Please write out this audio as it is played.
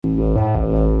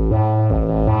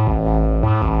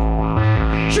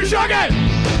again!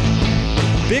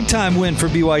 Big time win for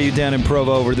BYU down in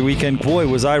Provo over the weekend. Boy,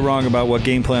 was I wrong about what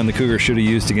game plan the Cougars should have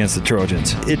used against the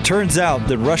Trojans. It turns out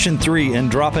that rushing 3 and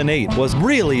dropping 8 was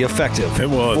really effective for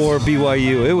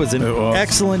BYU. It was an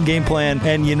excellent game plan.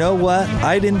 And you know what?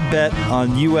 I didn't bet on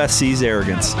USC's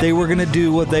arrogance. They were going to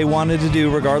do what they wanted to do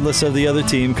regardless of the other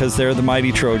team because they're the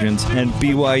mighty Trojans. And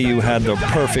BYU had the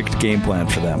perfect game plan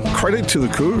for them. Credit to the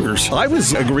Cougars. I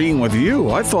was agreeing with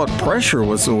you. I thought pressure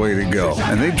was the way to go.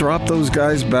 And they dropped those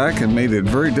guys back and made it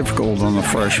very difficult on the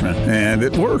freshmen, and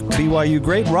it worked. BYU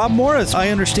great. Rob Morris, I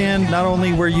understand not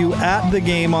only were you at the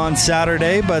game on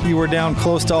Saturday, but you were down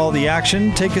close to all the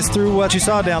action. Take us through what you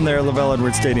saw down there at LaVell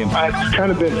Edwards Stadium. I've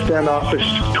kind of been standoffish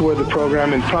toward the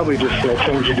program and probably just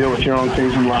things you deal with your own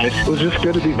things in life. It was just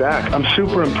good to be back. I'm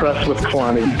super impressed with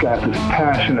Kalani. He's got this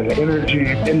passion and energy.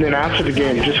 And then after the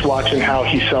game, just watching how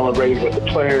he celebrated with the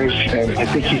players, and I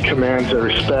think he commands their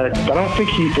respect. But I don't think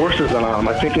he forces it on them.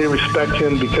 I think they respect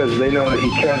him because they know that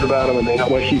he cares about him and they know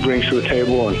what he brings to the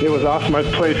table. And it was awesome. I've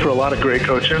played for a lot of great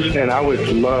coaches, and I would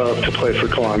love to play for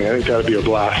Kalani. I think that would be a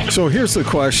blast. So here's the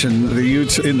question. The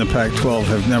Utes in the Pac-12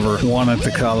 have never won at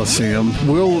the Coliseum.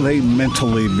 Will they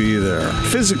mentally be there?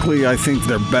 Physically, I think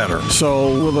they're better. So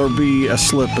will there be a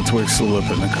slip betwixt the lip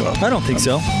and the cup? I don't think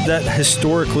so. That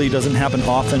historically doesn't happen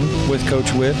often with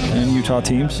Coach Witt and Utah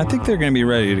teams. I think they're going to be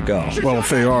ready to go. Well, if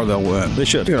they are, they'll win. They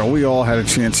should. You know, we all had a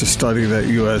chance to study that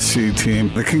USC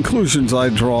team. The conclusions I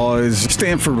draw is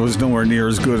Stanford was nowhere near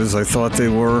as good as I thought they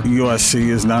were. USC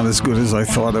is not as good as I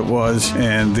thought it was.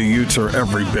 And the Utes are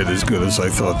every bit as good as I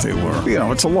thought they were. You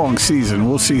know, it's a long season.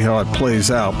 We'll see how it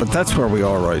plays out. But that's where we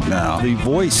are right now. The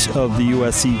voice of the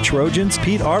USC Trojans,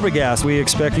 Pete Arbogast. We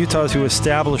expect Utah to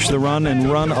establish the run and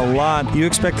run a lot. You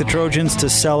expect the Trojans to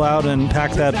sell out and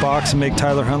pack that box and make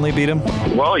Tyler Huntley beat him?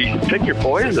 Well, you pick your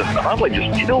poison. Huntley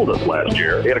just killed us last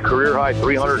year. He had a career-high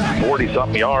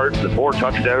 340-something yards and 4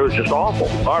 touchdowns. It was just awful.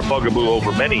 Our bugaboo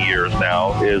over many years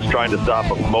now is trying to stop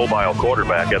a mobile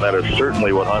quarterback, and that is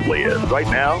certainly what Huntley is. Right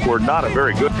now, we're not a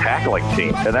very good tackling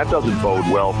team, and that doesn't bode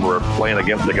well for playing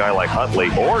against a guy like Huntley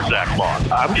or Zach Moss.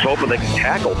 I'm just hoping they can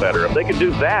tackle better. If they can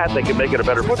do that, they can make it a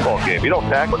better football game. If you don't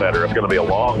tackle better, it's going to be a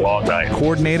long, long night.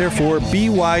 Coordinator for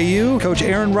BYU, Coach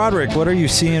Aaron Roderick. What are you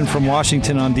seeing from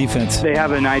Washington on defense? They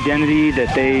have an identity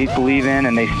that they believe in,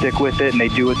 and they stick with it, and they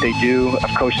do what they do.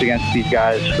 I've coached against these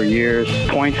guys for years.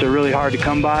 Points are really hard to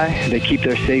come by. They keep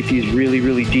their safeties really,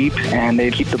 really deep, and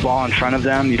they keep the ball in front of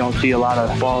them. You don't see a lot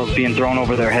of balls being thrown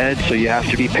over their heads, so you have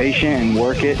to be patient and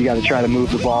work it. You got to try to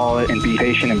move the ball and be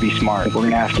patient and be smart. We're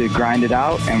going to have to grind it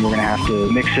out, and we're going to have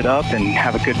to mix it up and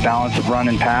have a good balance of run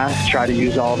and pass, try to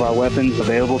use all of our weapons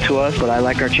available to us, but I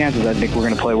like our chances. I think we're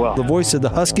going to play well. The voice of the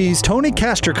Huskies, Tony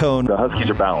Castricone. The Huskies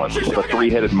are balanced. With a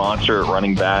 3-headed monster at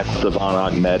running back, Savon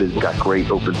Ahmed has got great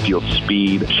open field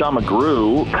speed. Sean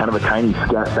McGrew, kind of a tiny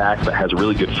scat back that has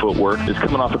really good footwork, is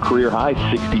coming off a career-high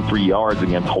 63 yards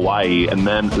against Hawaii. And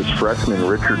then this freshman,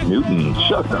 Richard Newton,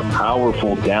 just a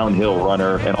powerful downhill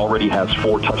runner and already has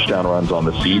 4 touchdown runs on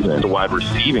the season. The wide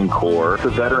receiving core, the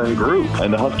veteran group.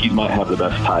 And the Huskies might have the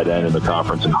best tight end in the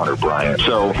conference in Hunter Bryant.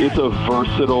 So it's a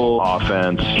versatile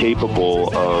offense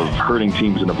capable of hurting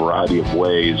teams in a variety of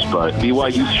ways. But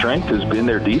BYU's strength has been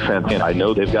their defense, and I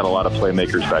know they've got a lot of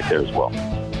playmakers back there as well.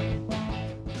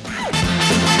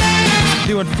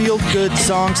 Doing feel-good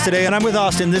songs today, and I'm with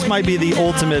Austin. This might be the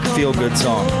ultimate feel-good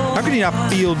song. How can you not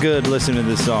feel good listening to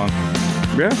this song?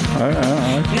 Yeah,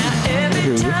 I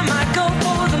hear you.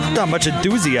 Not much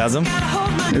enthusiasm.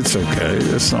 It's okay.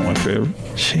 That's not my favorite.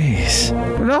 Jeez.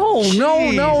 No.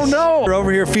 We're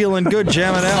over here feeling good,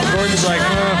 jamming out. Gordon's like,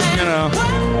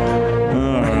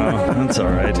 that's all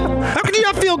right. How can you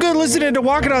not feel good listening to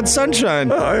Walking on Sunshine?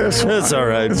 That's all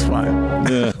right. It's fine.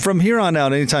 Yeah. From here on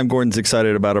out, anytime Gordon's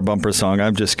excited about a bumper song,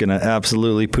 I'm just going to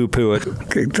absolutely poo-poo it.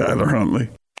 Okay, Tyler Huntley.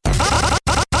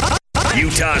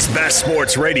 Utah's best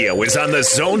sports radio is on the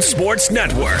Zone Sports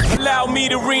Network. Allow me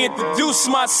to reintroduce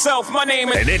myself. My name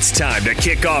is... And it's time to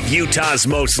kick off Utah's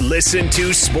most listened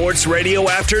to sports radio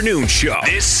afternoon show.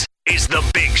 This is The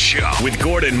Big Show with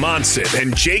Gordon Monson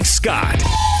and Jake Scott.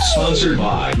 Sponsored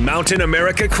by Mountain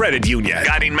America Credit Union,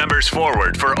 guiding members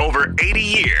forward for over 80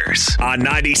 years. On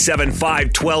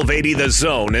 97.5 1280 The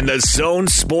Zone and the Zone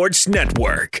Sports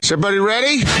Network. Is everybody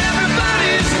ready?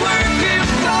 Everybody's working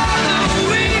for the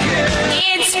weekend.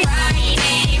 It's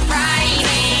Friday,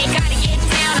 gotta get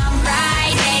down on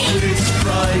Friday. It's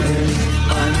Friday,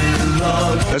 I'm in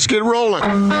love. Let's get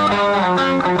rolling.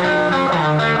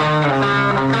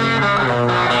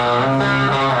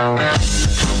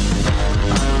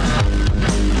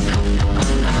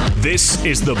 This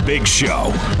is The Big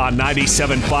Show on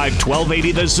 97.5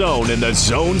 1280 The Zone and the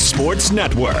Zone Sports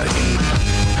Network.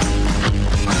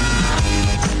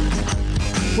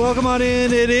 Welcome on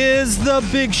in. It is The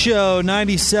Big Show,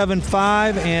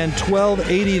 97.5 and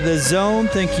 1280 The Zone.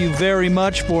 Thank you very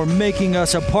much for making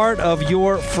us a part of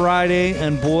your Friday.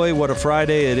 And boy, what a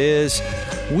Friday it is.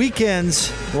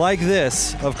 Weekends like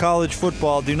this of college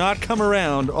football do not come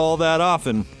around all that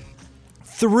often.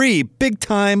 3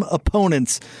 big-time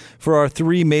opponents for our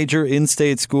 3 major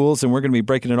in-state schools, and we're going to be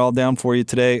breaking it all down for you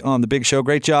today on The Big Show.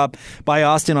 Great job by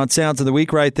Austin on Sounds of the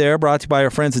Week right there, brought to you by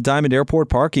our friends at Diamond Airport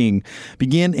Parking.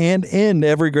 Begin and end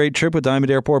every great trip with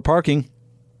Diamond Airport Parking.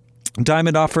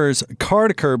 Diamond offers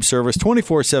car-to-curb service,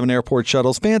 24/7 airport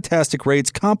shuttles, fantastic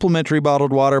rates, complimentary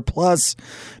bottled water, plus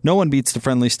no one beats the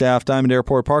friendly staff. Diamond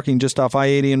Airport Parking just off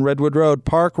I-80 and Redwood Road.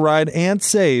 Park, ride, and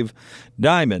save.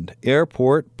 Diamond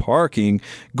Airport Parking.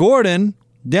 Gordon,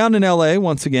 down in L.A.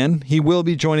 once again. He will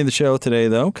be joining the show today,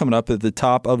 though, coming up at the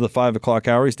top of the 5 o'clock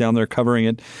hour. He's down there covering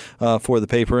it for the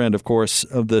paper and, of course,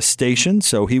 of the station,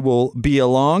 so he will be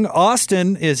along.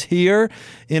 Austin is here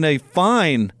in a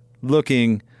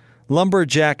fine-looking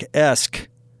lumberjack-esque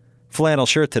flannel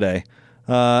shirt today.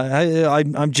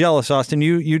 I'm jealous, Austin.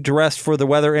 You dressed for the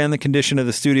weather and the condition of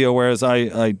the studio, whereas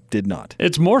I did not.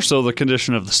 It's more so the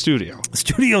condition of the studio. The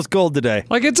studio's cold today.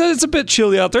 Like it's a bit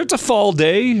chilly out there. It's a fall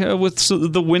day with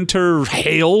the winter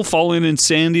hail falling in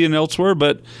Sandy and elsewhere.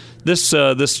 But this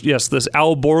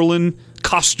Al Borland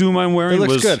costume I'm wearing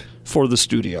was good for the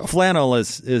studio. Flannel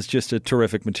is just a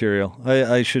terrific material.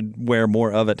 I should wear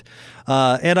more of it.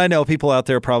 And I know people out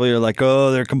there probably are like,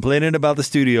 oh, they're complaining about the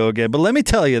studio again. But let me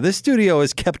tell you, this studio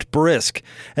is kept brisk.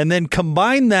 And then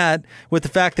combine that with the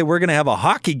fact that we're going to have a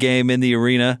hockey game in the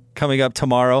arena coming up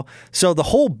tomorrow. So the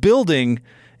whole building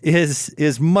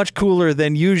is much cooler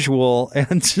than usual,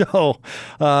 and so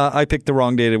I picked the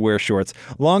wrong day to wear shorts.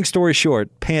 Long story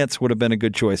short, pants would have been a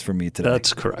good choice for me today.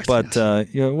 That's correct. But yes.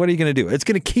 What are you going to do? It's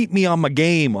going to keep me on my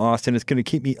game, Austin. It's going to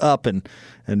keep me up and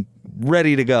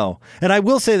ready to go. And I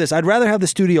will say this: I'd rather have the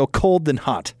studio cold than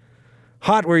hot.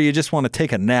 Hot where you just want to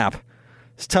take a nap.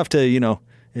 It's tough to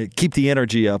keep the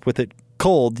energy up. With it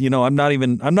cold, I'm not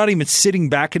even sitting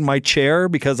back in my chair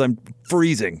because I'm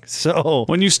freezing. So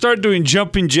when you start doing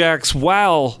jumping jacks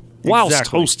whilst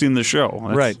hosting the show,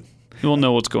 right, you'll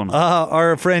know what's going on.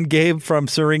 Our friend Gabe from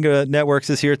Syringa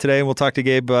Networks is here today, and we'll talk to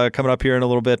Gabe coming up here in a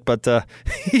little bit. But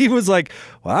he was like,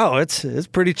 "Wow, it's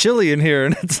pretty chilly in here,"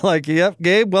 and it's like, "Yep,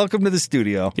 Gabe, welcome to the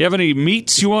studio." You have any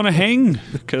meats you want to hang?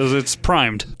 Because it's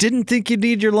primed. Didn't think you'd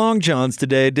need your long johns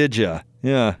today, did you?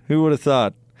 Yeah, who would have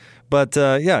thought? But,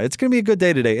 it's going to be a good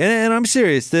day today. And I'm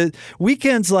serious. The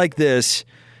weekends like this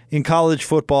in college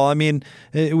football, I mean,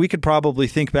 we could probably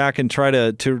think back and try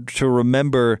to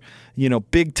remember,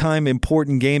 big-time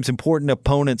important games, important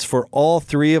opponents for all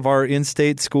 3 of our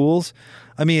in-state schools.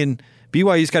 I mean,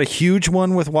 BYU's got a huge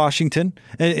one with Washington.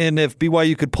 And if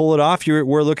BYU could pull it off,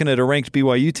 we're looking at a ranked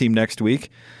BYU team next week.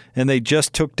 And they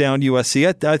just took down USC.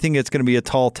 I think it's going to be a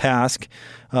tall task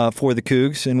for the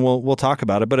Cougs, and we'll talk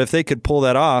about it. But if they could pull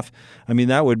that off, I mean,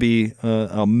 that would be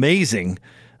amazing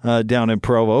down in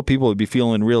Provo. People would be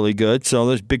feeling really good. So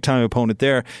there's a big-time opponent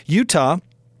there. Utah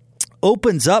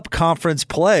opens up conference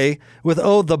play with,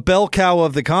 the bell cow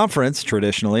of the conference,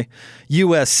 traditionally,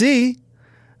 USC.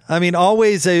 I mean,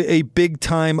 always a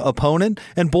big-time opponent.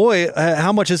 And, boy,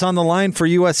 how much is on the line for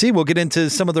USC? We'll get into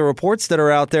some of the reports that are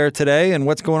out there today and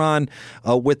what's going on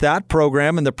with that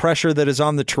program and the pressure that is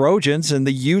on the Trojans and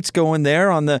the Utes going there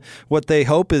on what they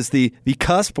hope is the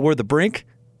cusp or the brink.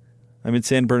 I'm in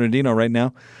San Bernardino right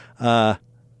now. That's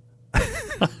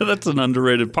an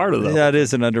underrated part of that. That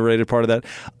is an underrated part of that.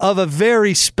 Of a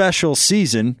very special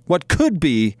season, what could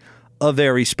be a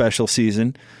very special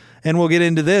season. And we'll get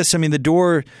into this. I mean, the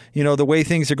door, the way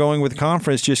things are going with the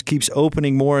conference just keeps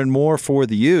opening more and more for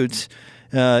the Utes.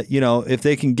 If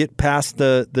they can get past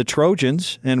the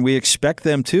Trojans, and we expect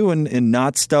them to, and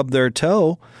not stub their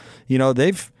toe,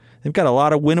 they've got a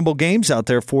lot of winnable games out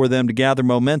there for them to gather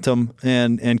momentum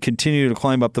and continue to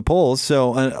climb up the polls.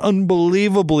 So an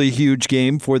unbelievably huge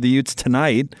game for the Utes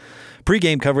tonight.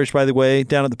 Pre-game coverage, by the way,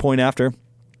 down at the Point After.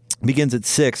 Begins at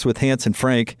 6 with Hanson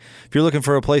Frank. If you're looking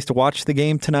for a place to watch the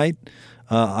game tonight,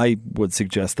 I would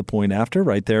suggest the Point After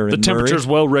right there in the temperature's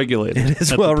Murray. well regulated. It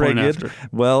is well regulated.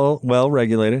 Well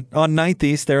regulated. On 9th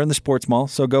East there in the Sports Mall.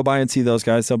 So go by and see those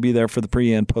guys. They'll be there for the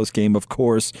pre and post game, of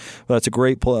course. But that's a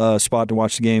great spot to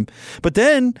watch the game. But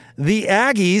then the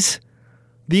Aggies,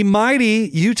 the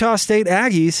mighty Utah State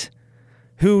Aggies,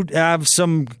 who have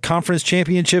some conference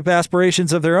championship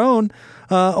aspirations of their own,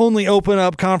 only open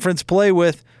up conference play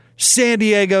with San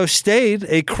Diego State,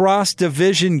 a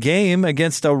cross-division game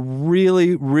against a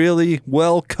really, really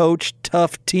well-coached,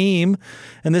 tough team.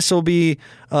 And this will be,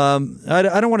 I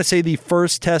don't want to say the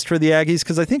first test for the Aggies,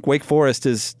 because I think Wake Forest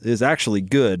is actually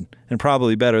good and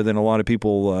probably better than a lot of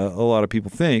people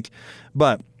think.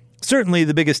 But certainly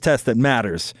the biggest test that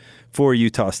matters for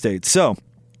Utah State. So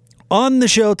on the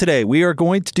show today, we are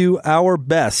going to do our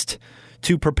best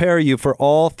to prepare you for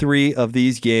all three of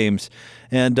these games.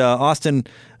 And Austin,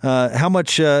 how's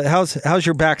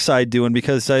your backside doing?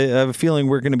 Because I have a feeling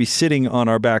we're going to be sitting on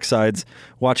our backsides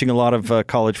watching a lot of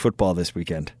college football this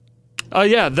weekend.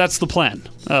 Yeah, that's the plan.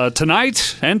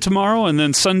 Tonight and tomorrow, and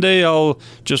then Sunday I'll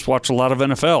just watch a lot of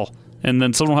NFL, and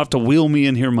then someone will have to wheel me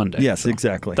in here Monday. Yes,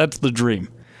 exactly. That's the dream.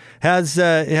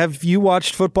 Have you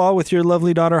watched football with your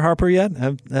lovely daughter Harper yet?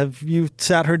 Have you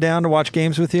sat her down to watch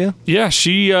games with you? Yeah,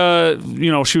 she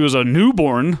she was a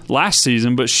newborn last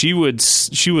season, but she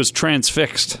was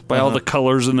transfixed by all the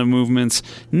colors and the movements.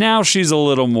 Now she's a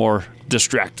little more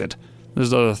distracted.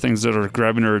 There's other things that are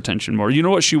grabbing her attention more. You know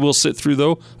what she will sit through,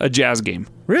 though? A Jazz game.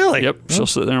 Really? Yep. She'll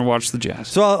sit there and watch the Jazz.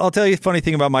 So I'll tell you a funny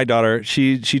thing about my daughter.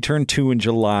 She turned 2 in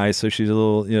July, so she's a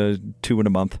little 2 in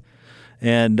a month.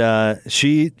 And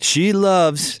she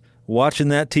loves watching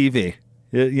that TV,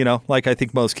 like I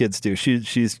think most kids do.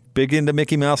 She's big into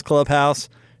Mickey Mouse Clubhouse.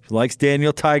 She likes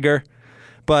Daniel Tiger.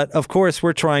 But, of course,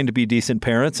 we're trying to be decent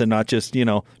parents and not just,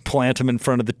 plant her in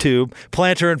front of the tube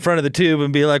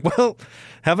and be like, well,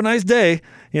 have a nice day.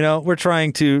 We're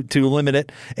trying to limit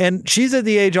it. And she's at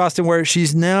the age, Austin, where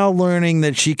she's now learning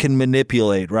that she can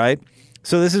manipulate, right?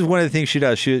 So this is one of the things she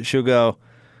does. She'll go,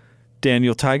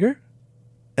 Daniel Tiger?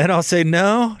 And I'll say,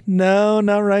 no,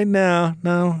 not right now.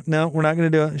 No, we're not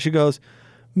going to do it. She goes,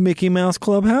 Mickey Mouse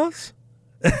Clubhouse?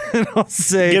 And I'll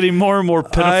say... Getting more and more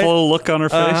pitiful look on her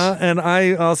face. And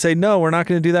I'll say, no, we're not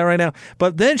going to do that right now.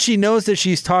 But then she knows that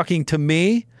she's talking to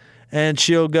me, and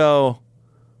she'll go,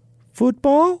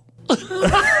 football? So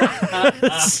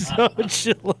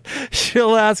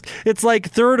she'll ask. It's like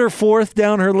third or fourth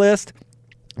down her list,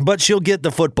 but she'll get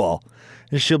the football.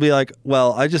 And she'll be like,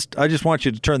 well, I just want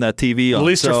you to turn that TV on. At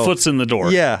least her foot's in the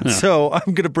door. Yeah. So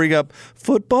I'm going to bring up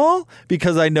football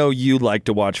because I know you like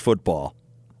to watch football.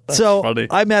 That's so funny.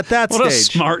 I'm at that stage. What a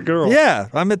smart girl. Yeah.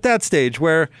 I'm at that stage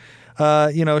where,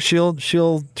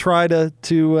 she'll try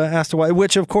to ask why,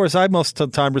 which of course I most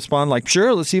of the time respond like,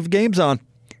 sure, let's see if the game's on.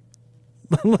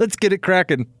 Let's get it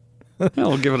cracking. Yeah,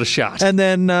 we'll give it a shot. And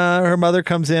then her mother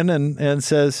comes in and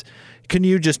says, can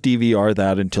you just DVR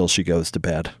that until she goes to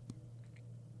bed?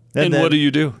 And then, what do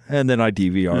you do? And then I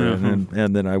DVR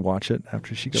and then I watch it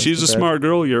after she goes to bed. She's a smart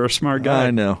girl. You're a smart guy.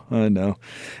 I know.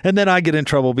 And then I get in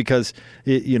trouble because,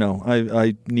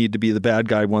 I need to be the bad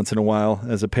guy once in a while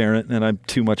as a parent, and I'm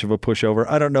too much of a pushover.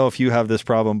 I don't know if you have this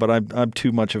problem, but I'm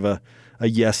too much of a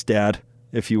yes dad,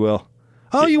 if you will.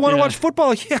 Oh, you want to watch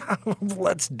football? Yeah,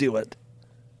 let's do it.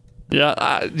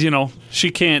 Yeah,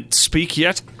 she can't speak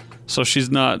yet, so she's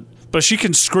not... But she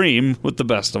can scream with the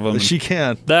best of them. She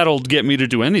can. That'll get me to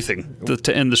do anything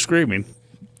to end the screaming.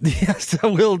 Yes,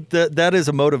 that is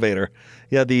a motivator.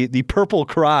 Yeah, the purple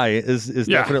cry is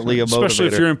definitely a motivator. Especially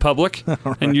if you're in public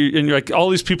and you're like, all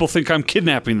these people think I'm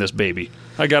kidnapping this baby.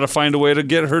 I got to find a way to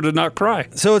get her to not cry.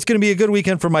 So it's going to be a good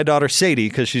weekend for my daughter Sadie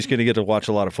because she's going to get to watch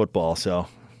a lot of football. So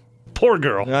poor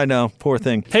girl. I know, poor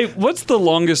thing. Hey, what's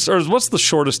the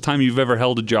shortest time you've ever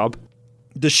held a job?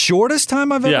 The shortest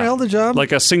time I've ever held a job?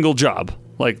 Like a single job.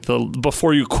 Like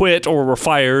before you quit or were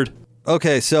fired.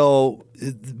 Okay, so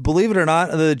believe it or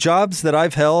not, the jobs that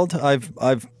I've held,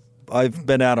 I've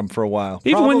been at them for a while.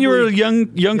 Even when you were a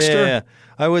youngster? Yeah.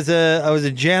 I was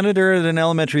a janitor at an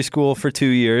elementary school for 2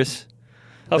 years.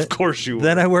 Of course you were.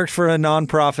 Then I worked for a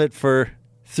nonprofit for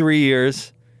 3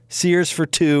 years, Sears for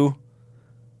 2,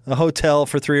 a hotel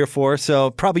for 3 or 4,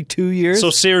 so probably 2 years.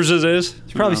 So Sears it is?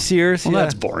 It's probably Sears. Well, yeah.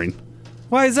 That's boring.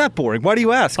 Why is that boring? Why do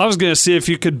you ask? I was going to see if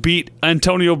you could beat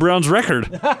Antonio Brown's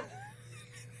record.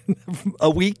 A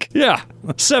week? Yeah,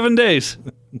 7 days.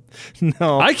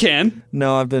 No, I can.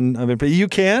 No, I've been. You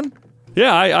can?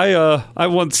 Yeah, I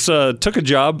once took a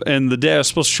job, and the day I was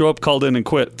supposed to show up, called in and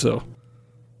quit. So,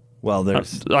 well,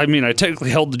 there's. I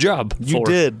technically held the job. You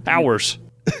did hours.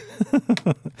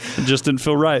 It just didn't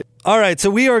feel right. All right, so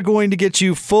we are going to get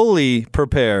you fully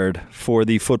prepared for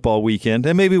the football weekend,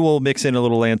 and maybe we'll mix in a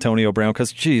little Antonio Brown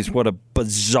because, geez, what a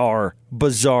bizarre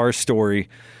story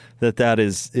that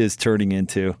is turning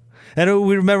into. And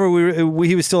we remember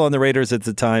he was still on the Raiders at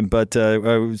the time, but I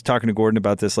was talking to Gordon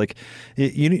about this. Like,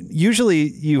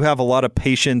 usually you have a lot of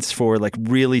patience for like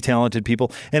really talented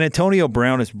people, and Antonio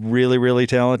Brown is really, really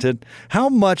talented. How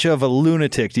much of a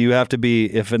lunatic do you have to be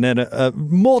if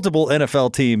multiple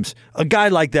NFL teams, a guy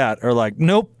like that, are like,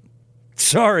 nope,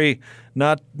 sorry,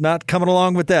 not coming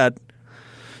along with that.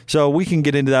 So we can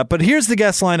get into that. But here's the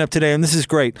guest lineup today, and this is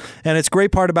great. And it's a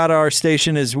great part about our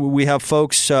station is we have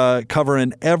folks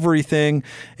covering everything.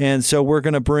 And so we're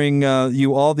going to bring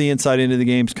you all the insight into the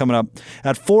games coming up.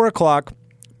 At 4 o'clock,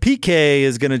 PK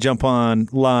is going to jump on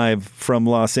live from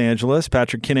Los Angeles.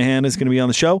 Patrick Kinahan is going to be on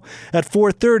the show. At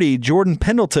 4:30, Jordan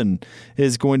Pendleton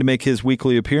is going to make his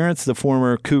weekly appearance. The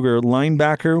former Cougar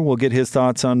linebacker will get his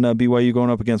thoughts on BYU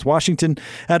going up against Washington.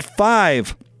 At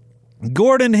 5,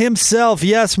 Gordon himself,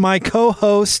 yes, my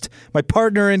co-host, my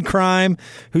partner in crime,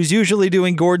 who's usually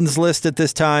doing Gordon's list at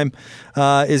this time,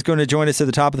 is going to join us at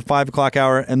the top of the 5 o'clock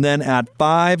hour. And then at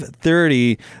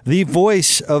 5:30, the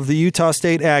voice of the Utah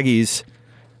State Aggies,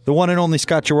 the one and only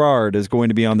Scott Gerard, is going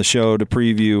to be on the show to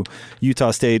preview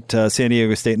Utah State, San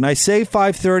Diego State. And I say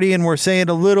 5:30, and we're saying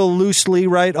a little loosely,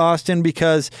 right, Austin,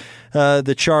 because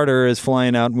the charter is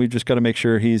flying out, and we've just got to make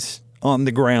sure he's on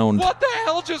the ground. What the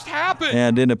hell just happened?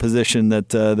 And in a position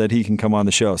that he can come on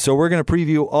the show. So we're going to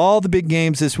preview all the big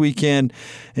games this weekend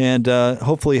and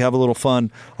hopefully have a little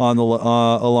fun on the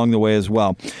along the way as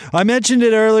well. I mentioned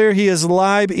it earlier. He is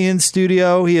live in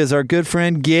studio. He is our good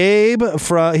friend Gabe.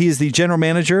 He is the general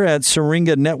manager at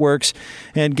Syringa Networks.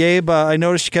 And Gabe, I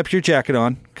noticed you kept your jacket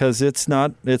on because it's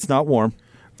not warm.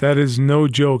 That is no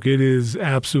joke. It is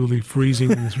absolutely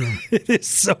freezing in this room. It is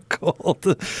so cold.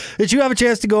 Did you have a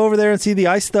chance to go over there and see the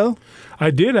ice, though? I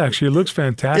did, actually. It looks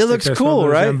fantastic. It looks cool,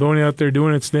 right? Zamboni out there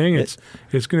doing its thing. It's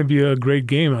going to be a great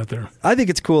game out there. I think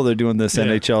it's cool they're doing this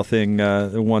NHL thing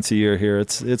once a year here.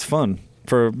 It's fun.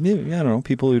 For, I don't know,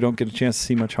 people who don't get a chance to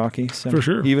see much hockey. So for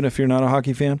sure. Even if you're not a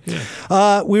hockey fan.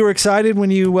 Yeah. We were excited when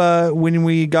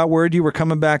we got word you were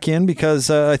coming back in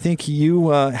because I think you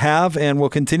have and will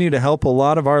continue to help a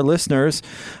lot of our listeners.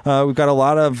 We've got a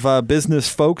lot of business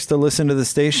folks to listen to the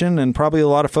station and probably a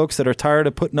lot of folks that are tired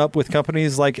of putting up with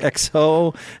companies like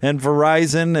XO and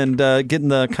Verizon and getting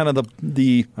the kind of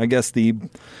the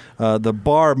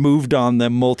bar moved on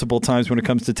them multiple times when it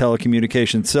comes to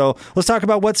telecommunications. So let's talk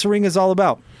about what Syringa is all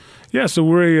about. Yeah, so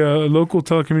we're a local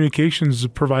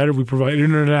telecommunications provider. We provide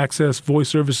internet access, voice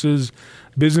services,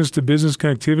 business-to-business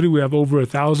connectivity. We have over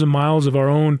 1,000 miles of our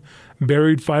own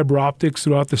buried fiber optics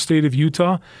throughout the state of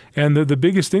Utah. And the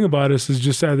biggest thing about us is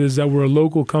that we're a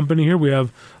local company here. We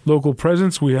have local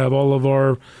presence. We have all of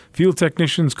our field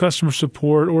technicians, customer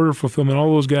support, order fulfillment.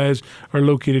 All those guys are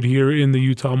located here in the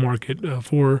Utah market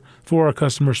for our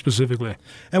customers specifically.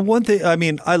 And one thing, I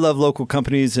mean, I love local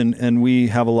companies, and we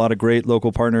have a lot of great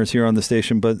local partners here on the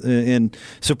station, but in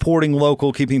supporting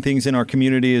local, keeping things in our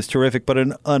community is terrific. But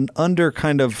an under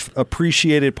kind of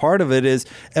appreciated part of it is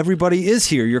everybody is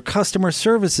here. Your customer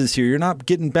service is here. You're not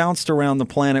getting bounced around the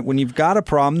planet. When you've got a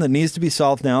problem that needs to be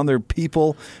solved now, there are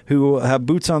people who have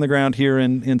boots on the ground here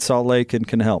in Salt Lake and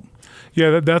can help.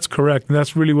 Yeah, that's correct. And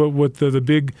that's really what the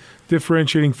big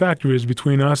differentiating factor is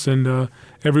between us and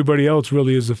everybody else,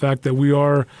 really, is the fact that we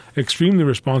are extremely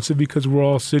responsive because we're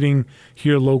all sitting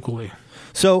here locally.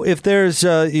 So if there's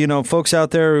folks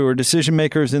out there who are decision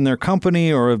makers in their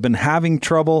company or have been having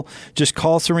trouble, just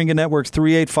call Syringa Networks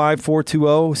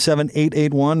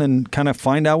 385-420-7881 and kind of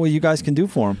find out what you guys can do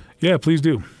for them. Yeah, please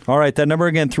do. All right, that number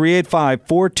again,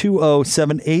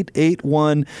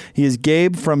 385-420-7881. He is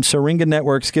Gabe from Syringa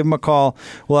Networks. Give him a call.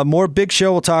 We'll have more Big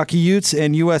Show. We'll talk Utes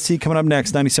and USC coming up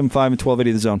next, 97.5 and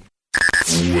 1280 The Zone.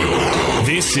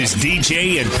 This is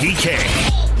DJ and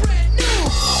PK.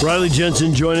 Riley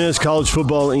Jensen joining us, College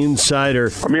Football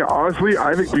Insider. I mean, honestly,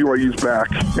 I think BYU's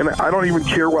back. And I don't even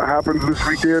care what happens this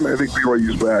weekend. I think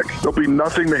BYU's back. There'll be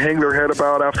nothing to hang their head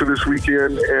about after this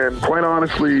weekend. And quite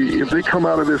honestly, if they come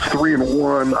out of this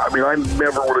 3-1, I mean, I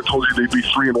never would have told you they'd be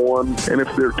 3-1. And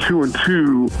if they're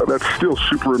 2-2, that's still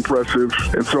super impressive.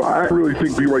 And so I really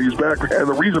think BYU's back. And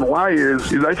the reason why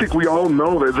is I think we all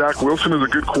know that Zach Wilson is a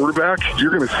good quarterback.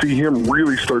 You're going to see him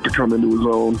really start to come into his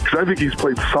own. Because I think he's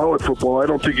played solid football. I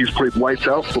don't think he's played lights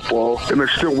out football, and they're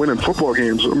still winning football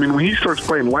games. I mean, when he starts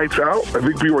playing lights out, I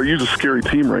think BYU's a scary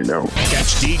team right now.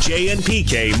 Catch DJ and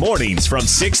PK mornings from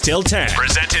 6 till 10.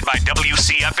 Presented by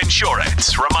WCF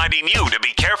Insurance, reminding you to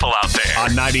be careful out there.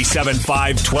 On 97.5,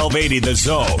 1280 The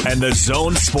Zone and The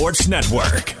Zone Sports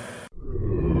Network.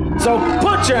 So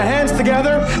put your hands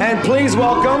together and please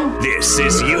welcome. This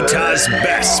is Utah's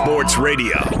best sports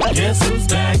radio. Guess who's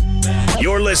back?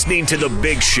 You're listening to The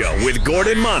Big Show with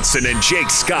Gordon Monson and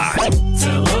Jake Scott.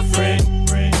 Tell a friend.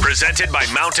 Presented by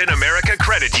Mountain America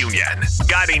Credit Union.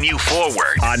 Guiding you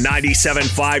forward on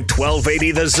 97.5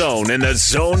 1280 The Zone and the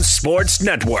Zone Sports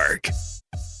Network.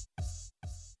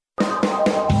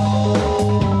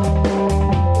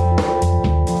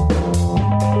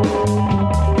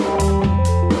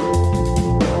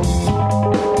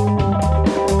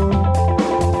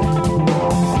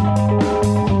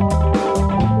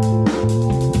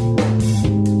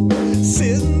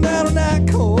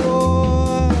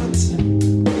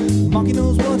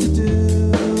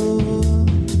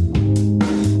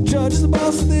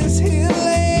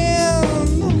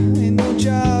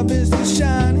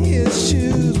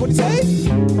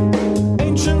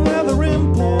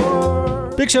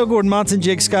 Big Show, Gordon Monson,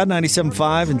 Jake Scott,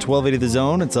 97.5 and 1280 The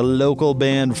Zone. It's a local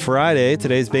band Friday.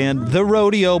 Today's band, The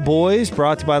Rodeo Boys,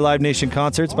 brought to you by Live Nation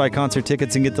Concerts. Buy concert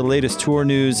tickets and get the latest tour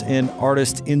news and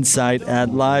artist insight at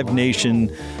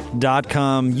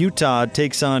livenation.com. Utah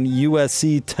takes on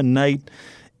USC tonight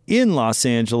in Los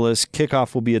Angeles.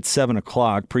 Kickoff will be at 7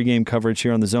 o'clock. Pre-game coverage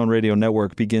here on the Zone Radio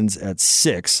Network begins at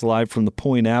 6, live from the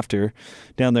Point After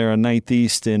down there on 9th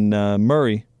East in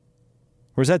Murray.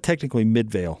 Or is that technically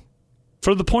Midvale?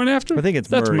 For the Point After? I think it's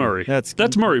That's Murray.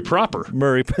 That's Murray proper.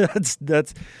 Murray. That's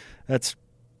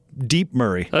deep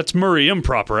Murray. That's Murray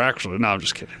improper, actually. No, I'm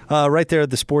just kidding. Right there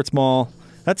at the Sports Mall.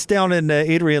 That's down in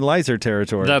Adrian Leiser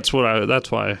territory. That's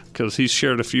why, because he's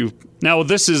shared a few. Now,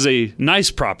 this is a nice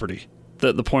property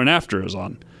that the Point After is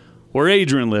on. Where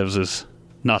Adrian lives is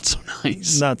not so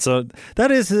nice. Not so. That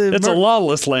is. It's a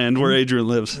lawless land where Adrian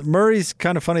lives. Murray's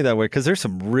kind of funny that way because there's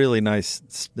some really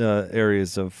nice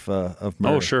areas of Murray.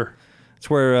 Oh, sure. It's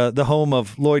where the home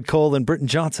of Lloyd Cole and Britton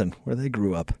Johnson, where they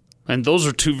grew up. And those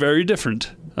are two very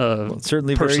different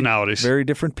certainly personalities. Very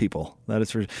different people. That is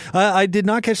for I did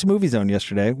not catch the Movie Zone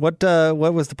yesterday. What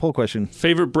was the poll question?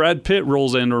 Favorite Brad Pitt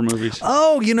roles and/or movies?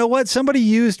 Oh, you know what? Somebody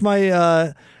used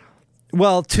my,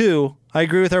 two. I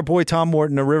agree with our boy Tom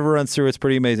Morton. A River Runs Through. It's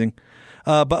pretty amazing.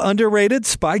 But underrated,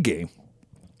 Spy Game.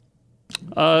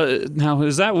 Now,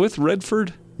 is that with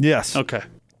Redford? Yes. Okay.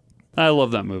 I love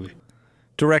that movie.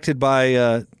 Directed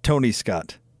by Tony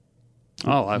Scott.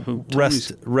 Oh,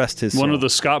 rest his soul. One of the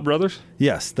Scott brothers?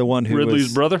 Yes, the one who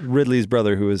Ridley's brother? Ridley's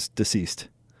brother who is deceased.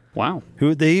 Wow.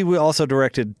 He also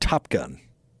directed Top Gun.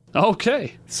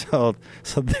 Okay. So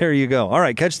there you go. All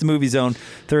right, catch the Movie Zone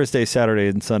Thursday, Saturday,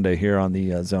 and Sunday here on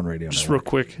the Zone Radio Network. Just real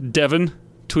quick, Devin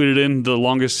tweeted in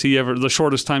the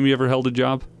shortest time he ever held a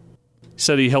job. He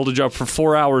said he held a job for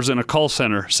 4 hours in a call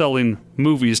center selling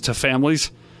movies to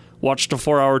families. Watched a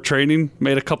 4-hour training,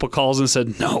 made a couple calls, and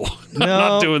said, "No, I'm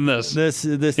not doing this."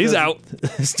 He's out.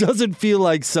 This doesn't feel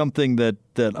like something that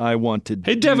I want to do.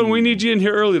 Hey, Devin, we need you in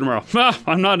here early tomorrow.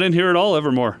 I'm not in here at all,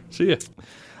 Evermore. See ya.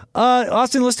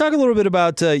 Austin, let's talk a little bit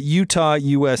about Utah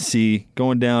USC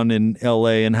going down in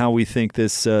L.A. and how we think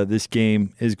this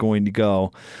game is going to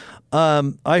go.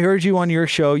 I heard you on your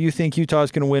show. You think Utah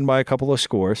is going to win by a couple of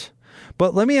scores.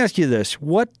 But let me ask you this.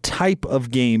 What type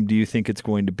of game do you think it's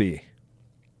going to be?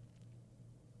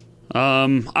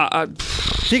 I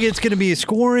think it's going to be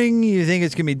scoring. You think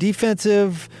it's going to be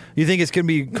defensive. You think it's going to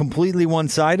be completely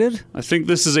one-sided. I think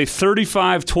this is a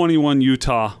 35-21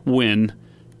 Utah win,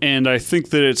 and I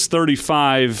think that it's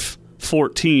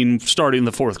 35-14 starting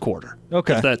the fourth quarter.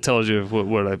 Okay, if that tells you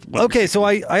what okay, so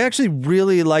I actually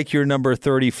really like your number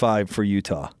 35 for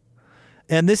Utah,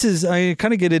 and this is I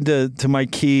kind of get into my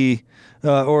key.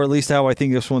 Or at least how I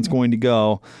think this one's going to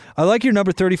go. I like your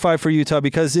number 35 for Utah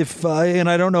because and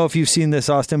I don't know if you've seen this,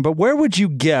 Austin, but where would you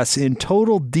guess in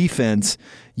total defense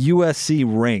USC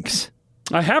ranks?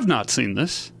 I have not seen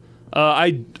this.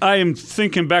 I am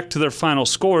thinking back to their final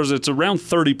scores. It's around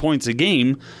 30 points a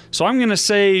game, so I'm going to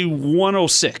say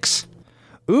 106.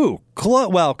 Ooh,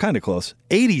 kind of close.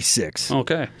 86.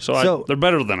 Okay, so they're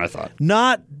better than I thought.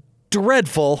 Not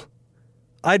dreadful.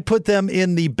 I'd put them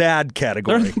in the bad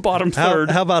category. They're in the bottom third.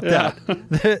 How about that?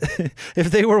 If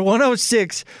they were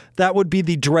 106, that would be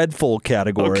the dreadful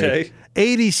category. Okay.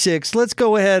 86, let's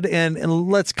go ahead and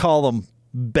let's call them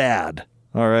bad.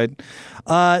 All right.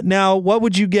 Now, what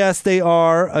would you guess they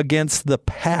are against the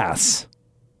pass?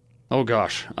 Oh,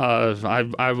 gosh.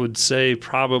 I would say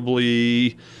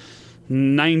probably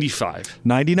 95.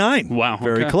 99. Wow.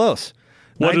 Very close.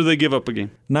 What do they give up a game?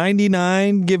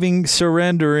 99,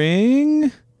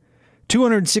 surrendering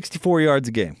 264 yards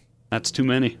a game. That's too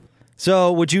many.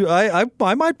 So would you? I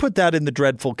might put that in the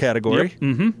dreadful category. Yep.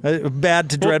 Mm-hmm.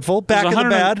 Bad to dreadful. Back in the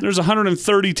bad. There's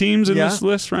 130 teams in this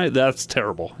list, right? That's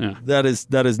terrible. Yeah. That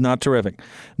is not terrific.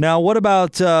 Now, what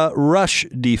about rush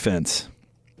defense?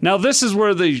 Now, this is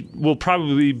where they will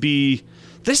probably be.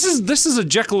 This is a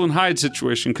Jekyll and Hyde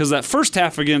situation because that first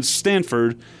half against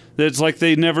Stanford, It's like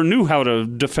they never knew how to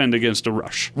defend against a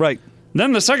rush. Right.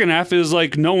 Then the second half is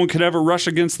like no one could ever rush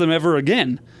against them ever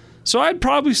again. So I'd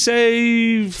probably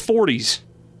say 40s,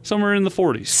 somewhere in the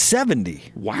 40s.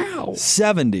 70. Wow.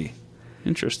 70.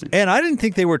 Interesting. And I didn't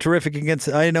think they were terrific against.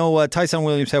 I know Tyson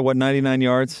Williams had 99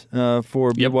 yards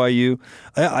for BYU.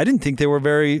 I didn't think they were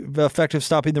very effective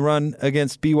stopping the run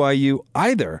against BYU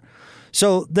either.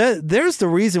 So there's the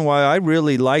reason why I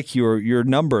really like your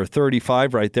number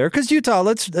 35 right there. Because Utah,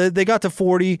 they got to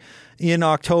 40 in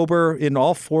October in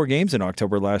all 4 games in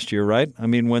October last year, right? I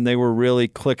mean, when they were really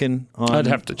clicking on, I'd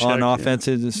have to check, on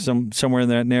offenses somewhere in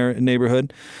that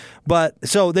neighborhood. But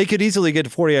so they could easily get to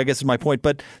 40, I guess is my point.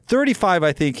 But 35,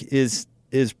 I think, is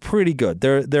pretty good.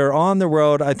 They're on the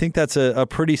road. I think that's a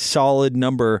pretty solid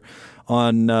number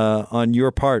on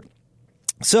your part.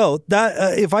 So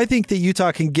that if I think that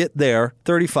Utah can get there,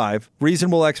 35,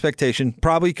 reasonable expectation,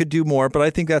 probably could do more, but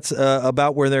I think that's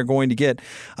about where they're going to get.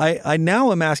 I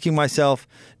now am asking myself,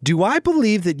 do I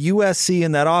believe that USC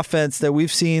and that offense that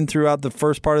we've seen throughout the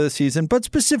first part of the season, but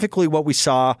specifically what we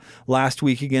saw last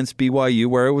week against BYU,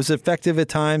 where it was effective at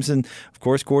times, and of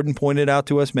course Gordon pointed out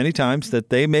to us many times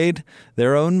that they made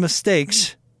their own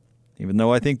mistakes, even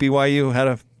though I think BYU had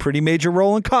a pretty major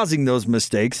role in causing those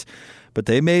mistakes. But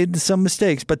they made some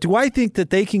mistakes. But do I think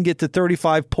that they can get to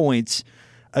 35 points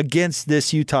against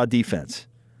this Utah defense?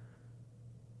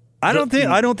 I don't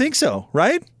think so,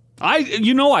 right? I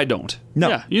don't.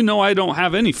 No. Yeah, I don't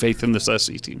have any faith in this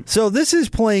SC team. So this is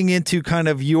playing into kind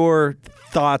of your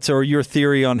thoughts or your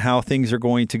theory on how things are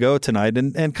going to go tonight.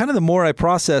 And kind of the more I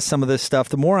process some of this stuff,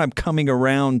 the more I'm coming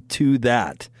around to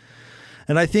that.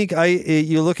 And I think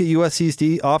you look at USC's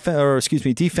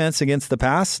defense against the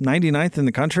pass, 99th in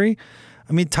the country.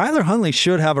 I mean, Tyler Huntley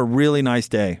should have a really nice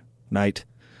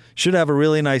should have a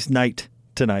really nice night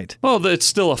tonight. Well, it's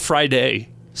still a Friday,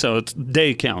 so it's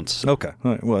day counts. Okay.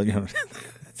 All right. Well,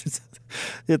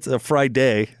 it's a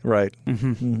Friday, right?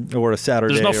 Mm-hmm. Or a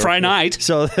Saturday. There's no Friday night.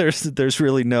 So there's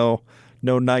really no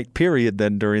night period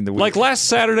then during the week. Like last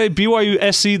Saturday,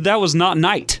 BYU SC, that was not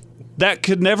night. That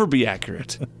could never be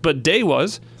accurate. But day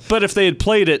was. But if they had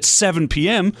played at 7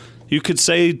 p.m., you could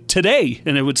say today,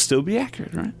 and it would still be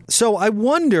accurate, right? So I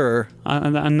wonder...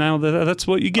 and now that's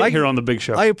what you get here on the Big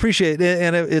Show. I appreciate it,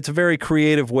 and it's a very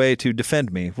creative way to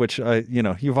defend me, which,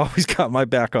 you've always got my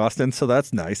back, Austin, so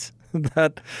that's nice.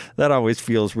 That always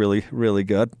feels really, really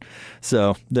good.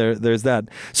 So there's that.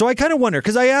 So I kind of wonder,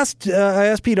 because I asked Pete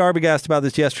Arbogast about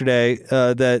this yesterday,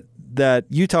 that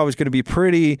Utah was going to be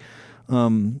pretty...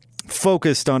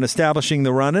 focused on establishing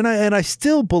the run, and I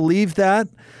still believe that.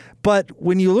 But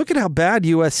when you look at how bad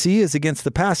USC is against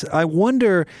the pass, I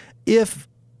wonder if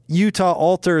Utah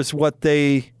alters what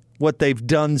they've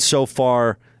done so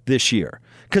far this year.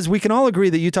 Because we can all agree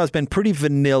that Utah's been pretty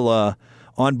vanilla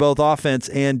on both offense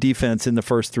and defense in the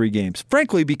first 3 games.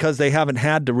 Frankly, because they haven't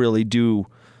had to really do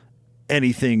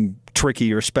anything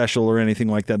tricky or special or anything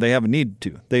like that. They haven't needed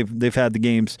to. They've had the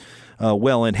games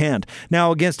well in hand.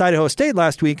 Now, against Idaho State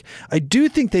last week, I do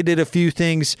think they did a few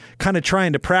things kind of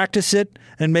trying to practice it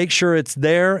and make sure it's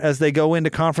there as they go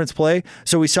into conference play.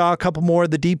 So we saw a couple more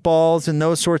of the deep balls and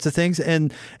those sorts of things,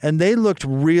 and they looked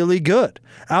really good.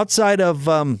 Outside of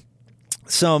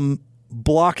some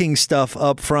blocking stuff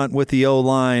up front with the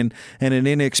O-line and an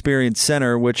inexperienced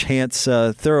center, which Hance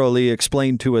thoroughly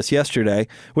explained to us yesterday,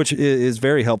 which is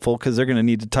very helpful because they're going to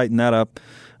need to tighten that up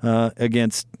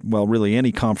against, well, really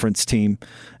any conference team.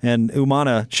 And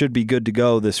Umana should be good to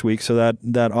go this week, so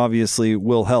that obviously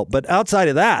will help. But outside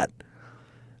of that,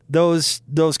 those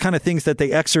kind of things that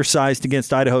they exercised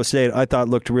against Idaho State, I thought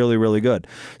looked really, really good.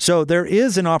 So there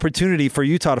is an opportunity for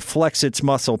Utah to flex its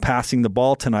muscle passing the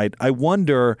ball tonight. I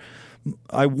wonder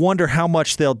how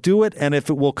much they'll do it and if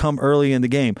it will come early in the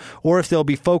game, or if they'll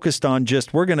be focused on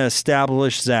just, we're going to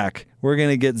establish Zach. We're going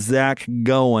to get Zach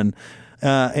going.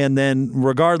 And then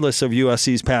regardless of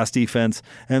USC's pass defense,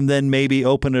 and then maybe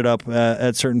open it up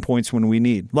at certain points when we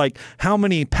need. Like, how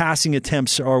many passing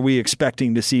attempts are we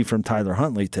expecting to see from Tyler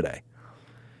Huntley today?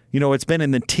 It's been in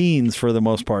the teens for the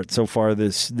most part so far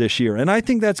this year. And I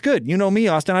think that's good. You know me,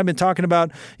 Austin, I've been talking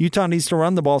about Utah needs to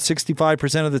run the ball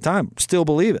 65% of the time. Still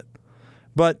believe it.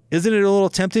 But isn't it a little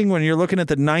tempting when you're looking at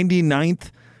the 99th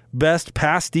best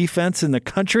pass defense in the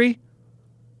country?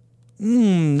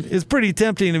 It's pretty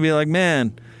tempting to be like,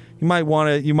 man, you might want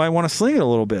to sling it a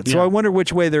little bit. So I wonder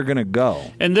which way they're going to go.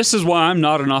 And this is why I'm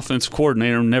not an offensive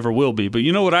coordinator and never will be. But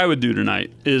you know what I would do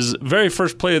tonight is very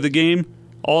first play of the game,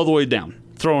 all the way down,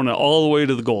 throwing it all the way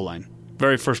to the goal line.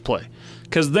 Very first play.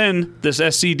 Because then this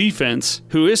SC defense,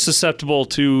 who is susceptible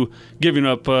to giving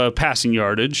up passing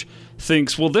yardage,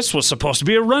 thinks, well, this was supposed to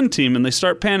be a run team, and they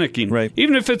start panicking. Right.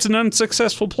 Even if it's an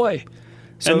unsuccessful play.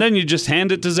 So, and then you just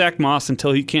hand it to Zach Moss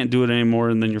until he can't do it anymore,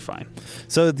 and then you're fine.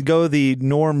 So go the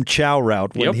Norm Chow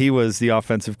route when he was the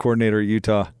offensive coordinator at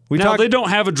Utah. They don't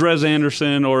have a Drez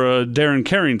Anderson or a Darren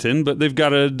Carrington, but they've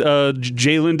got a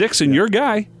Jalen Dixon, your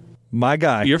guy. My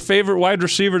guy. Your favorite wide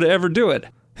receiver to ever do it.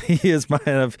 He is mine.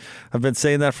 I've been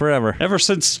saying that forever. Ever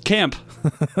since camp.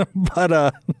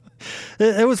 But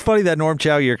it was funny that Norm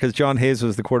Chow year because John Hayes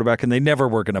was the quarterback and they never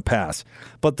were going to pass.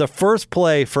 But the first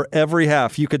play for every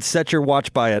half, you could set your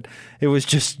watch by it. It was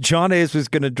just John Hayes was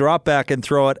going to drop back and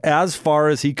throw it as far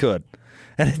as he could.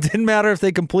 And it didn't matter if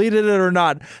they completed it or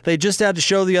not. They just had to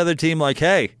show the other team like,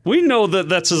 hey. We know that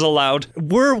that's as allowed.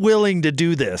 We're willing to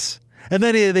do this. And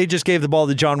then they just gave the ball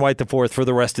to John White IV for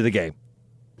the rest of the game.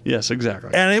 Yes,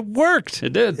 exactly. And it worked.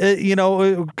 It did.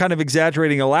 Kind of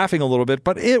exaggerating and laughing a little bit,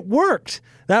 but it worked.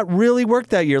 That really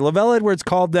worked that year. Lavelle Edwards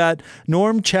called that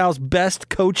Norm Chow's best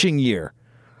coaching year.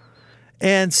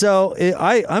 And so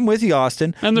I'm with you,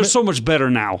 Austin. And they're so much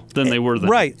better now than they were then.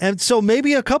 Right. And so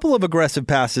maybe a couple of aggressive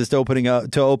passes to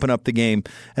open up the game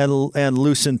and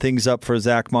loosen things up for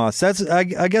Zach Moss. I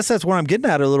guess that's what I'm getting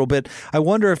at a little bit. I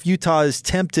wonder if Utah is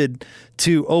tempted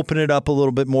to open it up a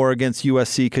little bit more against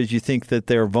USC because you think that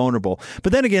they're vulnerable.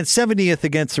 But then again, 70th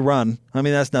against the run. I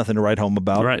mean, that's nothing to write home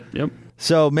about. Right. Yep.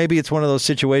 So maybe it's one of those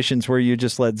situations where you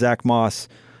just let Zach Moss,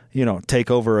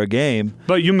 take over a game.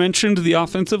 But you mentioned the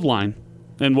offensive line.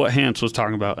 And what Hans was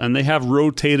talking about. And they have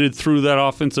rotated through that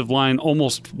offensive line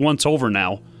almost once over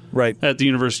now at the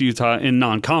University of Utah in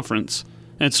non-conference.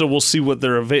 And so we'll see what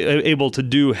they're able to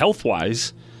do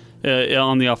health-wise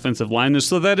on the offensive line. And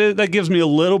so that gives me a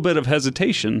little bit of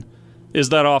hesitation, is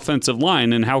that offensive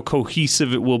line and how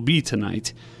cohesive it will be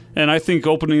tonight. And I think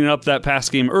opening up that pass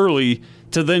game early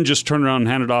to then just turn around and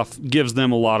hand it off gives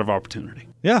them a lot of opportunity.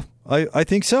 Yeah, I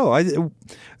think so.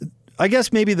 I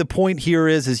guess maybe the point here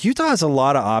is Utah has a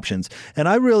lot of options, and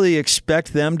I really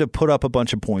expect them to put up a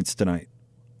bunch of points tonight.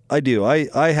 I do.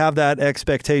 I have that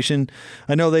expectation.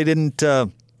 I know they didn't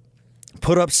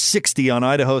put up 60 on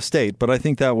Idaho State, but I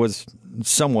think that was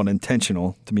somewhat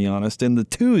intentional, to be honest. And the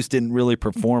twos didn't really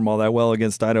perform all that well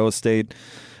against Idaho State.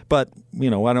 But, I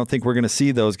don't think we're going to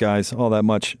see those guys all that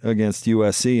much against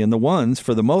USC. And the ones,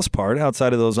 for the most part,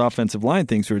 outside of those offensive line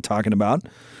things we were talking about,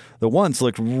 the ones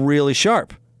looked really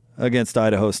sharp against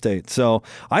Idaho State. So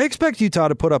I expect Utah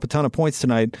to put up a ton of points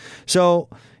tonight. So,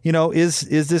 is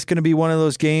this going to be one of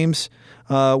those games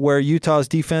where Utah's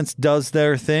defense does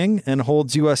their thing and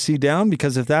holds USC down?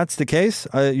 Because if that's the case,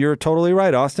 you're totally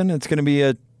right, Austin. It's going to be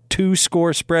a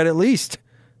 2-score spread at least.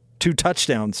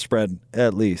 2-touchdown spread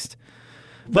at least.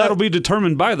 That'll be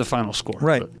determined by the final score.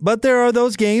 Right. But there are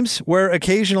those games where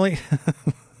occasionally...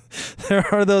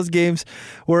 Utah,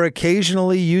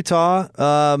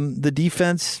 the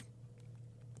defense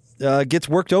gets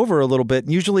worked over a little bit.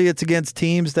 Usually it's against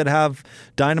teams that have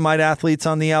dynamite athletes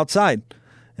on the outside.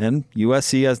 And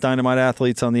USC has dynamite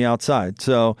athletes on the outside.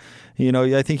 So,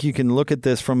 I think you can look at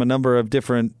this from a number of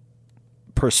different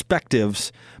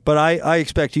perspectives. But I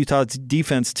expect Utah's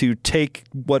defense to take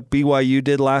what BYU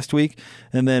did last week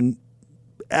and then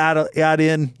add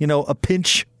in, a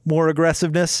pinch more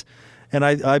aggressiveness. And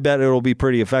I bet it'll be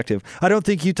pretty effective. I don't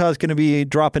think Utah's going to be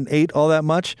dropping 8 all that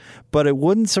much, but it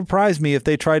wouldn't surprise me if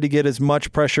they tried to get as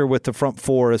much pressure with the front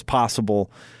 4 as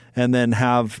possible and then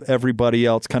have everybody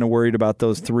else kind of worried about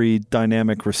those 3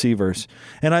 dynamic receivers.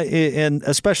 And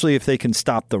especially if they can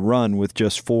stop the run with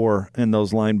just 4 and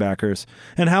those linebackers.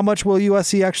 And how much will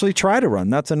USC actually try to run?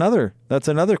 That's another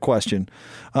question.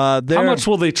 How much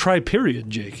will they try, period,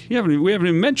 Jake? We haven't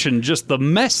even mentioned just the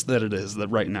mess that it is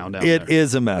right now down there. It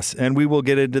is a mess, and we will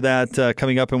get into that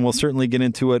coming up, and we'll certainly get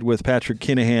into it with Patrick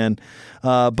Kinahan.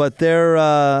 But their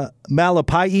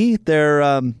Malapai,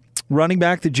 their running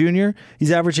back, the junior,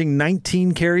 he's averaging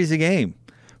 19 carries a game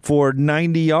for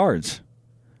 90 yards.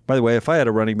 By the way, if I had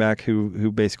a running back who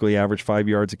basically averaged 5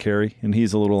 yards a carry, and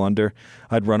he's a little under,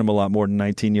 I'd run him a lot more than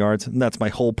 19 yards. And that's my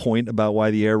whole point about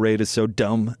why the air raid is so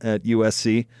dumb at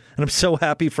USC. And I'm so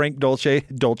happy Frank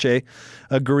Dolce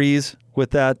agrees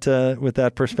with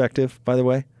that perspective, by the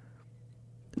way.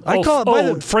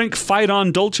 Frank Fight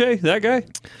on Dolce, that guy?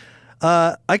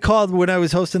 I called when I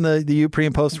was hosting the U pre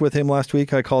and post with him last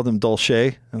week. I called him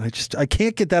Dolce, and I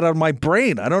can't get that out of my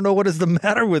brain. I don't know what is the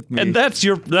matter with me. And that's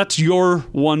your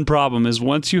one problem is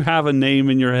once you have a name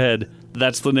in your head,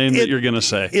 that's the name that you're going to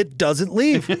say. It doesn't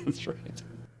leave. That's right.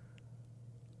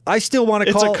 I still want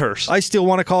to call. It's a curse. I still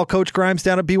want to call Coach Grimes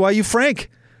down at BYU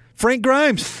Frank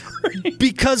Grimes,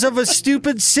 because of a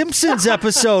stupid Simpsons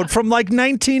episode from like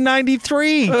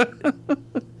 1993.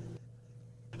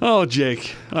 Oh,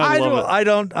 Jake, I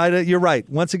love it. You're right.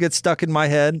 Once it gets stuck in my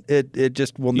head, it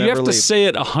just will never leave. You have to say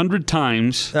it 100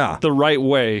 times the right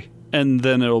way, and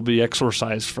then it'll be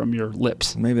exorcised from your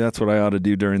lips. Maybe that's what I ought to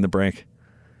do during the break.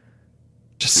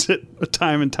 Just sit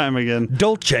time and time again.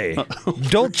 Dolce.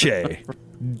 Dolce.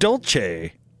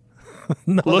 Dolce.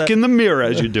 Look in the mirror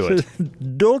as you do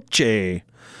it. Dolce.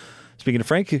 Speaking of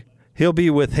Frank, he'll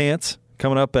be with Hans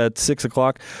coming up at 6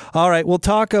 o'clock. All right, we'll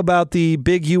talk about the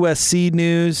big USC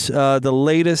news, the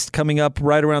latest coming up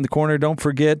right around the corner. Don't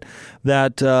forget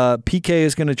that PK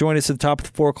is going to join us at the top of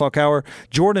the 4 o'clock hour.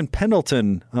 Jordan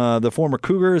Pendleton, the former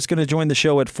Cougar, is going to join the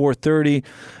show at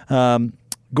 4:30.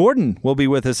 Gordon will be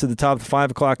with us at the top of the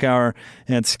 5 o'clock hour,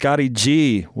 and Scotty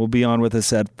G will be on with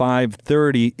us at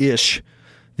 5:30-ish.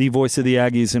 The voice of the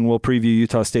Aggies, and we'll preview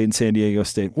Utah State and San Diego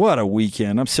State. What a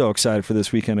weekend. I'm so excited for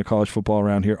this weekend of college football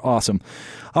around here. Awesome.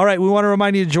 All right, we want to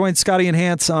remind you to join Scotty and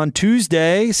Hans on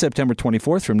Tuesday, September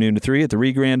 24th from noon to 3 at the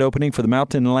re-grand opening for the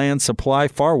Mountain Land Supply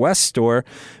Far West store.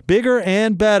 Bigger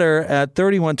and better at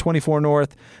 3124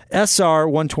 North, SR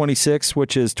 126,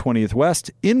 which is 20th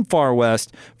West, in Far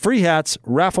West. Free hats,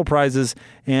 raffle prizes,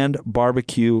 and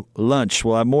barbecue lunch.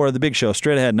 We'll have more of the big show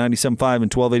straight ahead, 97.5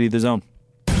 and 1280 The Zone.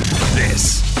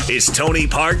 This is Tony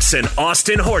Parks and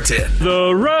Austin Horton.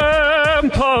 The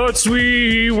ramparts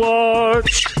we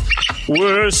watch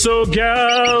were so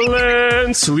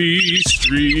gallantly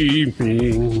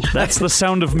streaming. That's the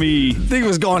sound of me. I think it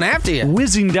was going after you.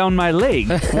 Whizzing down my leg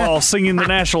while singing the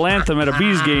national anthem at a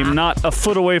Bees game, not a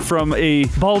foot away from a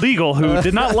bald eagle who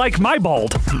did not like my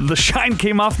bald. The shine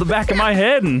came off the back of my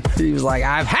head, and he was like,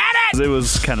 "I've had it." It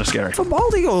was kind of scary. For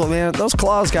bald eagle, man, those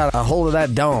claws got a hold of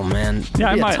that dome, man.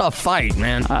 Yeah, It'd be a tough fight,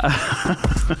 man.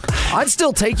 I'd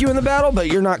still take you in the battle, but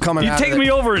you're not coming out of it. You take me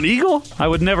over an eagle? I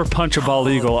would never punch a bald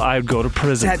eagle. I'd go to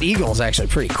prison. That eagle's actually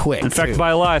pretty quick. In fact,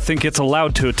 by law, I think it's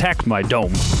allowed to attack my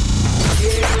dome.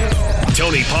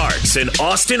 Tony Parks and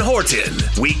Austin Horton.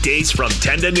 Weekdays from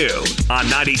 10 to noon on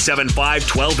 97.5,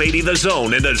 1280 The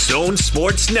Zone and The Zone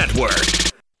Sports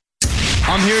Network.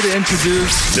 I'm here to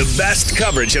introduce the best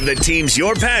coverage of the teams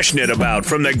you're passionate about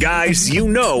from the guys you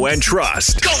know and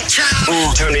trust. Go,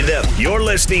 child! Turn it up. You're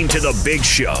listening to The Big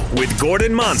Show with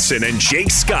Gordon Monson and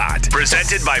Jake Scott.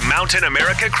 Presented by Mountain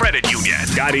America Credit Union.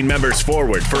 Guiding members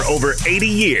forward for over 80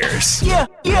 years. Yeah.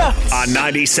 On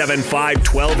 97.5,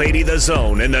 1280 The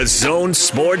Zone and The Zone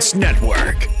Sports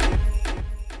Network.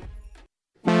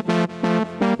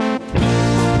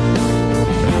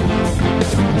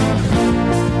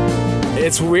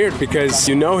 It's weird because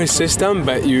you know his system,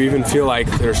 but you even feel like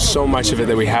there's so much of it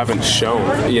that we haven't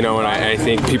shown, you know, and I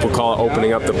think people call it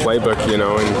opening up the playbook, you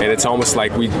know, and it's almost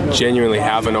like we genuinely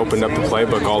haven't opened up the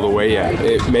playbook all the way yet.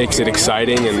 It makes it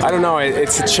exciting, and I don't know,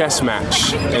 it's a chess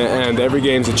match, and every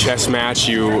game's a chess match.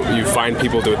 You find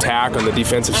people to attack on the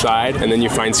defensive side, and then you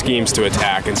find schemes to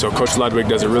attack, and so Coach Ludwig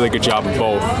does a really good job of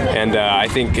both, and I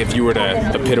think if you were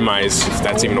to epitomize, if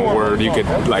that's even a word, you could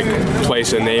like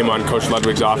place a name on Coach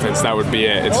Ludwig's offense, that would be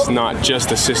it. It's not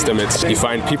just a system. It's you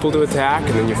find people to attack,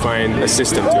 and then you find a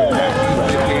system to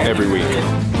attack every week.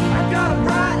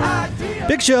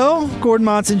 Big Show, Gordon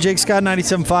Monson, Jake Scott,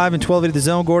 97.5 and 1280 The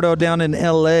Zone. Gordo down in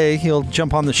L.A. He'll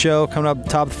jump on the show coming up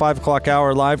top of the 5 o'clock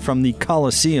hour live from the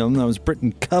Coliseum. That was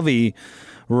Britton Covey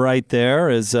right there.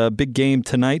 Is a big game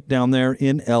tonight down there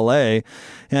in L.A.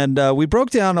 And we broke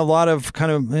down a lot of kind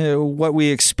of what we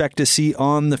expect to see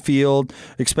on the field.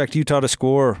 Expect Utah to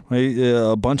score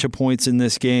a bunch of points in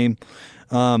this game.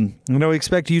 We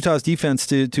expect Utah's defense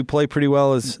to play pretty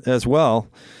well as well.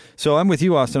 So I'm with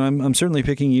you, Austin. I'm certainly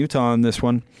picking Utah on this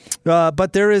one.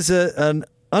 But there is a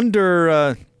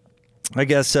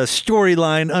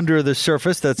storyline under the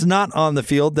surface that's not on the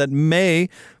field that may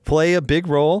play a big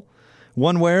role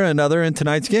one way or another in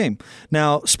tonight's game.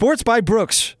 Now, Sports by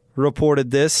Brooks reported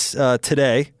this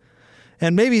today,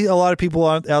 and maybe a lot of people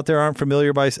out there aren't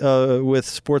familiar with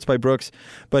Sports by Brooks,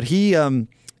 but he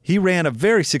ran a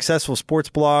very successful sports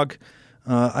blog.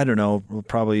 I don't know,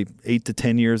 probably 8 to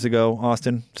 10 years ago,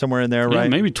 Austin, somewhere in there, right?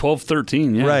 Maybe 12,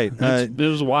 13, yeah. Right. It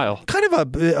was a while. Kind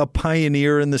of a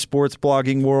pioneer in the sports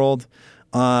blogging world.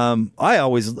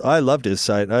 I loved his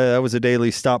site. That was a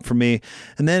daily stop for me.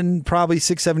 And then probably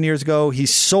 6-7 years ago, he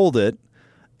sold it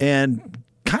and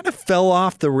kind of fell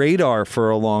off the radar for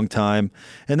a long time.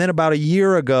 And then about a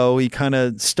year ago, he kind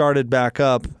of started back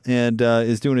up and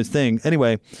is doing his thing.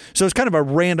 Anyway, so it's kind of a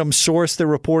random source that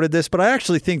reported this, but I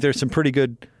actually think there's some pretty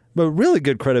good, but really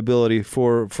good credibility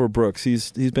for Brooks.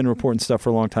 He's been reporting stuff for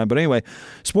a long time. But anyway,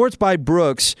 Sports by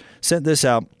Brooks sent this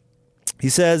out. He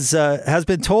says, has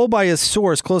been told by a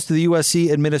source close to the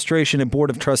USC administration and board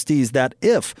of trustees that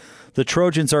if the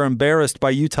Trojans are embarrassed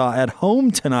by Utah at home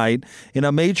tonight in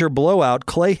a major blowout,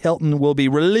 Clay Helton will be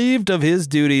relieved of his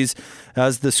duties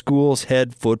as the school's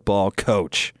head football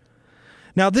coach.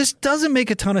 Now, this doesn't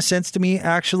make a ton of sense to me,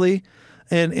 actually.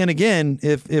 And again,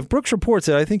 if Brooks reports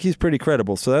it, I think he's pretty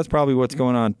credible. So that's probably what's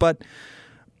going on. But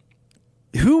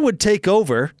who would take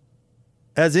over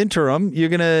as interim? You're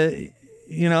going to...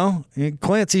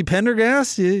 Clancy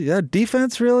Pendergast,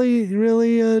 defense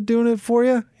really doing it for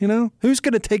you? Who's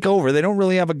going to take over? They don't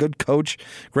really have a good coach.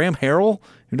 Graham Harrell,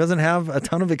 who doesn't have a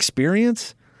ton of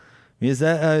experience. Is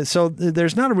that so?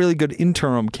 There's not a really good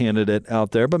interim candidate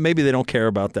out there, but maybe they don't care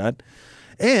about that.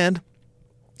 And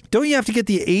don't you have to get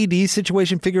the AD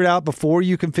situation figured out before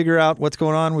you can figure out what's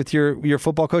going on with your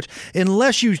football coach?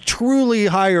 Unless you truly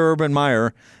hire Urban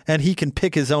Meyer and he can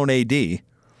pick his own AD.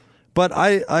 But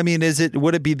I mean,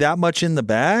 would it be that much in the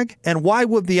bag? And why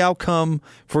would the outcome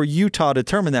for Utah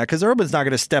determine that? Because Urban's not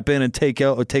going to step in and take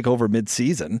over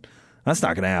midseason. That's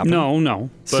not going to happen. No.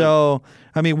 So,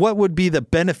 I mean, what would be the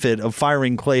benefit of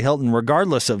firing Clay Helton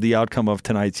regardless of the outcome of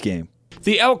tonight's game?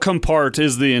 The outcome part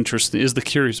is the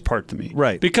curious part to me.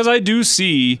 Right. Because I do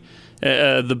see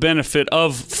the benefit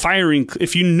of firing.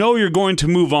 If you know you're going to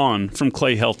move on from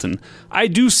Clay Helton, I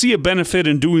do see a benefit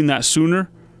in doing that sooner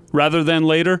rather than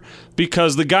later,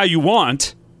 because the guy you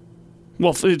want,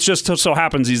 well, it just so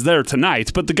happens he's there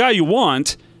tonight, but the guy you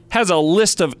want has a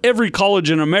list of every college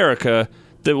in America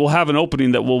that will have an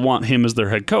opening that will want him as their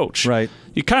head coach. Right.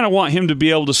 You kind of want him to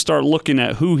be able to start looking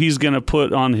at who he's going to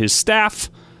put on his staff,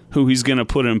 who he's going to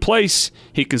put in place.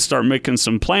 He can start making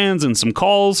some plans and some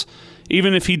calls.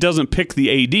 Even if he doesn't pick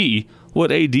the AD,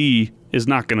 what AD is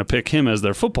not going to pick him as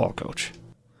their football coach?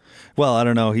 Well, I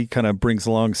don't know. He kind of brings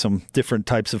along some different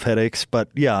types of headaches, but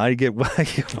yeah, I get.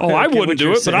 I wouldn't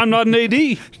do it, but I'm not an AD.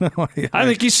 No, I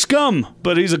think he's scum,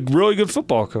 but he's a really good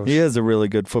football coach. He is a really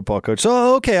good football coach.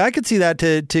 So, okay, I could see that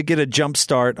to get a jump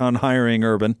start on hiring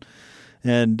Urban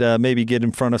and maybe get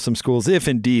in front of some schools if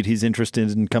indeed he's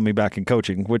interested in coming back and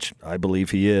coaching, which I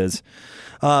believe he is.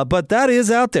 But that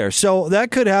is out there. So that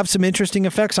could have some interesting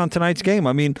effects on tonight's game.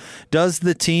 I mean, does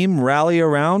the team rally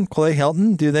around Clay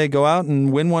Helton? Do they go out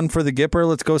and win one for the Gipper?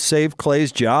 Let's go save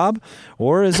Clay's job?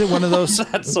 Or is it one of those...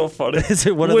 That's so funny. Is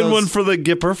it one of win those... one for the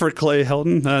Gipper for Clay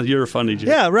Helton? You're funny, Jim.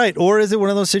 Yeah, right. Or is it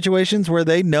one of those situations where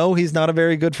they know he's not a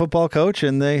very good football coach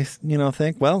and they,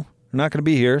 think, well, we're not going to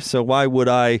be here, so why would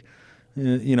I...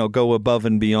 go above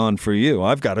and beyond for you.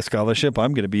 I've got a scholarship.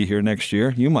 I'm going to be here next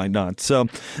year. You might not. So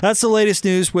that's the latest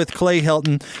news with Clay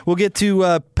Helton. We'll get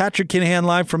to Patrick Kinahan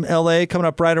live from L.A. coming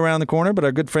up right around the corner, but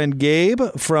our good friend Gabe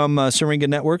from Syringa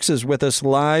Networks is with us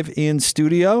live in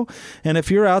studio. And if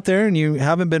you're out there and you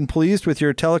haven't been pleased with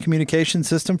your telecommunication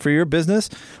system for your business,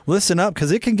 listen up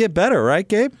because it can get better, right,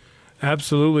 Gabe?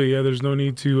 Absolutely. Yeah, there's no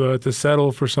need to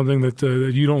settle for something that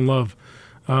you don't love.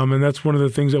 And that's one of the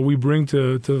things that we bring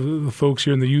to the folks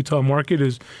here in the Utah market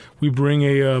is we bring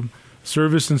a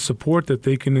service and support that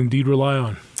they can indeed rely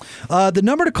on. The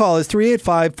number to call is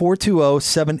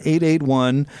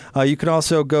 385-420-7881. You can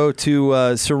also go to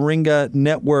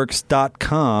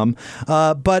syringanetworks.com.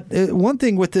 But one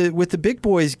thing with the big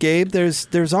boys, Gabe,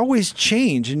 there's always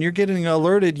change, and you're getting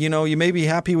alerted. You may be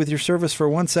happy with your service for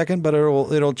 1 second, but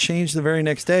it'll change the very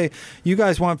next day. You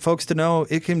guys want folks to know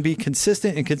it can be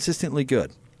consistent and consistently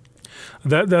good.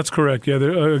 That's correct. Yeah.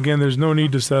 Again, there's no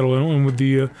need to settle. And with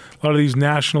a lot of these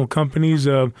national companies,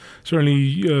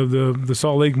 certainly the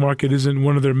Salt Lake market isn't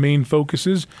one of their main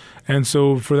focuses, and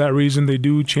so for that reason, they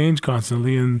do change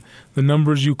constantly. And the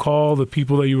numbers you call, the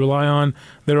people that you rely on,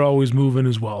 they're always moving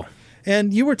as well.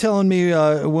 And you were telling me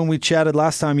when we chatted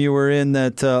last time you were in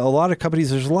that a lot of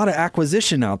companies, there's a lot of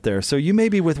acquisition out there. So you may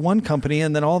be with one company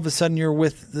and then all of a sudden you're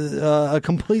with a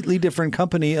completely different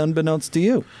company unbeknownst to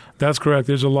you. That's correct.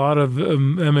 There's a lot of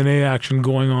M&A action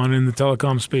going on in the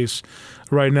telecom space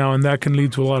right now, and that can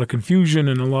lead to a lot of confusion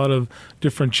and a lot of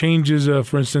different changes.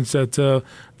 For instance, at the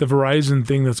Verizon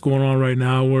thing that's going on right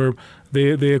now where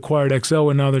they acquired XL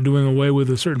and now they're doing away with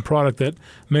a certain product that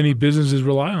many businesses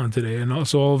rely on today. And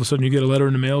also all of a sudden you get a letter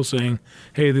in the mail saying,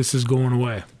 hey, this is going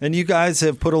away. And you guys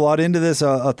have put a lot into this,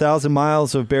 1,000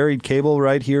 miles of buried cable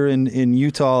right here in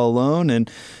Utah alone, and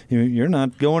you're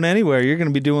not going anywhere. You're going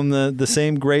to be doing the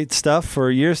same great stuff for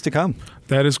years to come.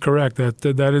 That is correct.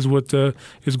 That is what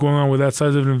is going on with that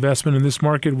size of investment in this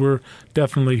market. We're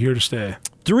definitely here to stay.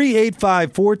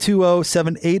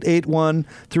 385-420-7881,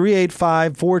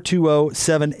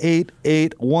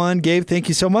 385-420-7881. Gabe, thank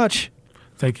you so much.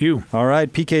 Thank you. All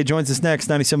right, PK joins us next,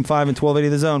 97.5 and 1280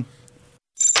 The Zone.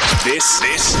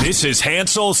 This is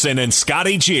Hans Olsen and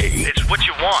Scotty G. It's what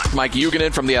you want. Mike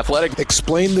Huguenin from The Athletic.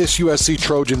 Explain this USC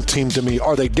Trojan team to me.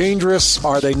 Are they dangerous?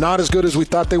 Are they not as good as we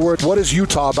thought they were? What is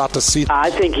Utah about to see?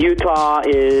 I think Utah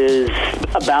is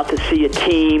about to see a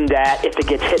team that, if it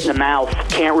gets hit in the mouth,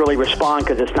 can't really respond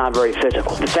because it's not very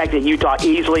physical. The fact that Utah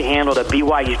easily handled a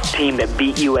BYU team that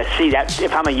beat USC, that,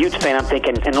 if I'm a Utes fan, I'm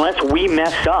thinking, unless we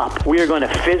mess up, we are going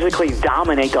to physically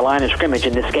dominate the line of scrimmage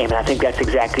in this game, and I think that's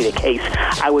exactly the case.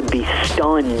 I would be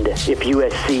stunned if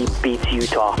USC beats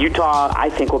Utah. Utah, I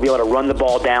think, will be able to run the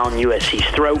ball down USC's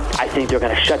throat. I think they're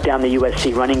going to shut down the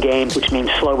USC running game, which means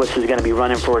Slovis is going to be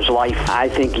running for his life. I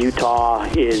think Utah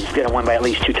is going to win by at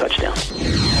least 2 touchdowns.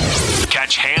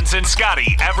 Catch Hans and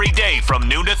Scotty every day from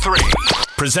noon to 3.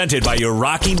 Presented by your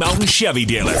Rocky Mountain Chevy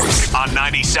dealers on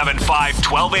 97.5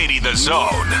 1280 The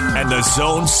Zone and The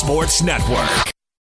Zone Sports Network.